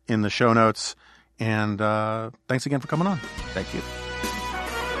in the show notes. And thanks again for coming on. Thank you.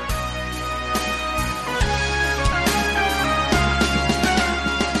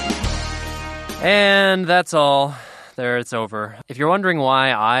 And that's all. There, it's over. If you're wondering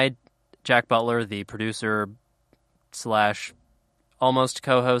why Jack Butler, the producer / almost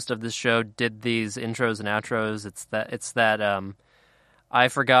co-host of this show, did these intros and outros, it's that I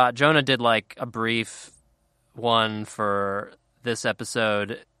forgot. Jonah did like a brief one for this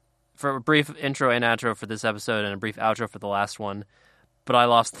episode, for a brief intro and outro for this episode and a brief outro for the last one, but I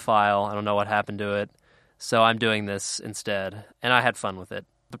lost the file. I don't know what happened to it, so I'm doing this instead, and I had fun with it.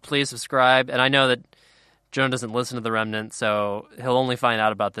 But please subscribe, and I know that Jonah doesn't listen to The Remnant, so he'll only find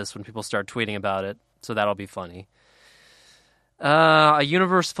out about this when people start tweeting about it, so that'll be funny. A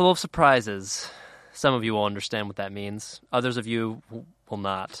universe full of surprises. Some of you will understand what that means. Others of you will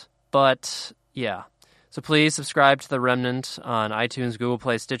not. But, yeah. So please subscribe to The Remnant on iTunes, Google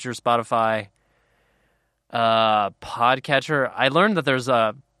Play, Stitcher, Spotify, Podcatcher. I learned that there's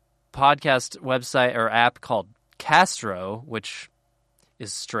a podcast website or app called Castro, which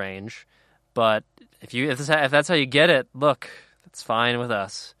is strange. But if that's how you get it, look, that's fine with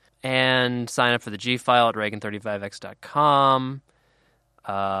us. And sign up for the G file at Reagan35x.com.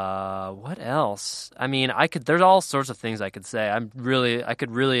 What else? I mean, there's all sorts of things I could say. I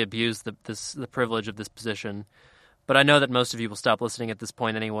could really abuse the privilege of this position, but I know that most of you will stop listening at this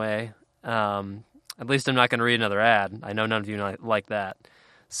point anyway. At least I'm not going to read another ad. I know none of you like that.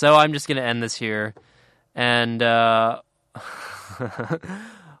 So I'm just going to end this here, and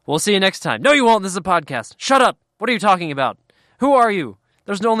we'll see you next time. No, you won't. This is a podcast. Shut up. What are you talking about? Who are you?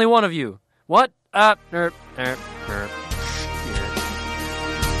 There's only one of you. What? Nerp.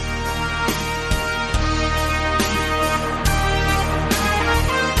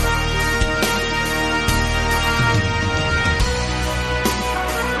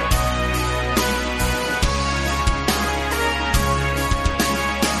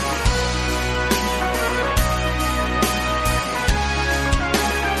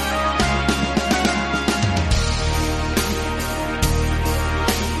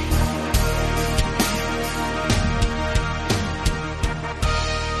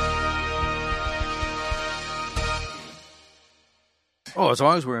 Oh, as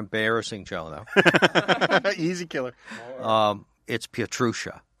long as we're embarrassing Jonah. Easy killer. It's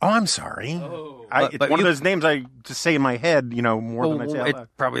Pietrusza. Oh, I'm sorry. Oh. It's one of those names I just say in my head, more than I say out it loud.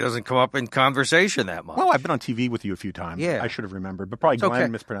 probably doesn't come up in conversation that much. Well, I've been on TV with you a few times. Yeah. I should have remembered, but probably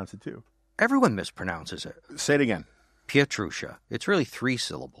Glenn mispronounced it too. Everyone mispronounces it. Say it again. Pietrusza. It's really 3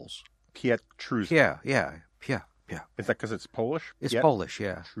 syllables. Pietrusza. Yeah. Is that because it's Polish? It's Polish,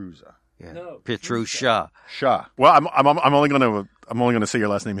 yeah. Pietrusza. Yeah. No, Pietrusza. Sha. Well, I'm only gonna say your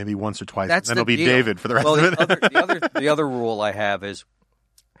last name maybe once or twice. That's then the it'll be deal. David for the rest of it. The other rule I have is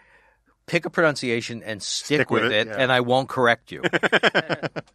pick a pronunciation and stick with it, yeah. and I won't correct you.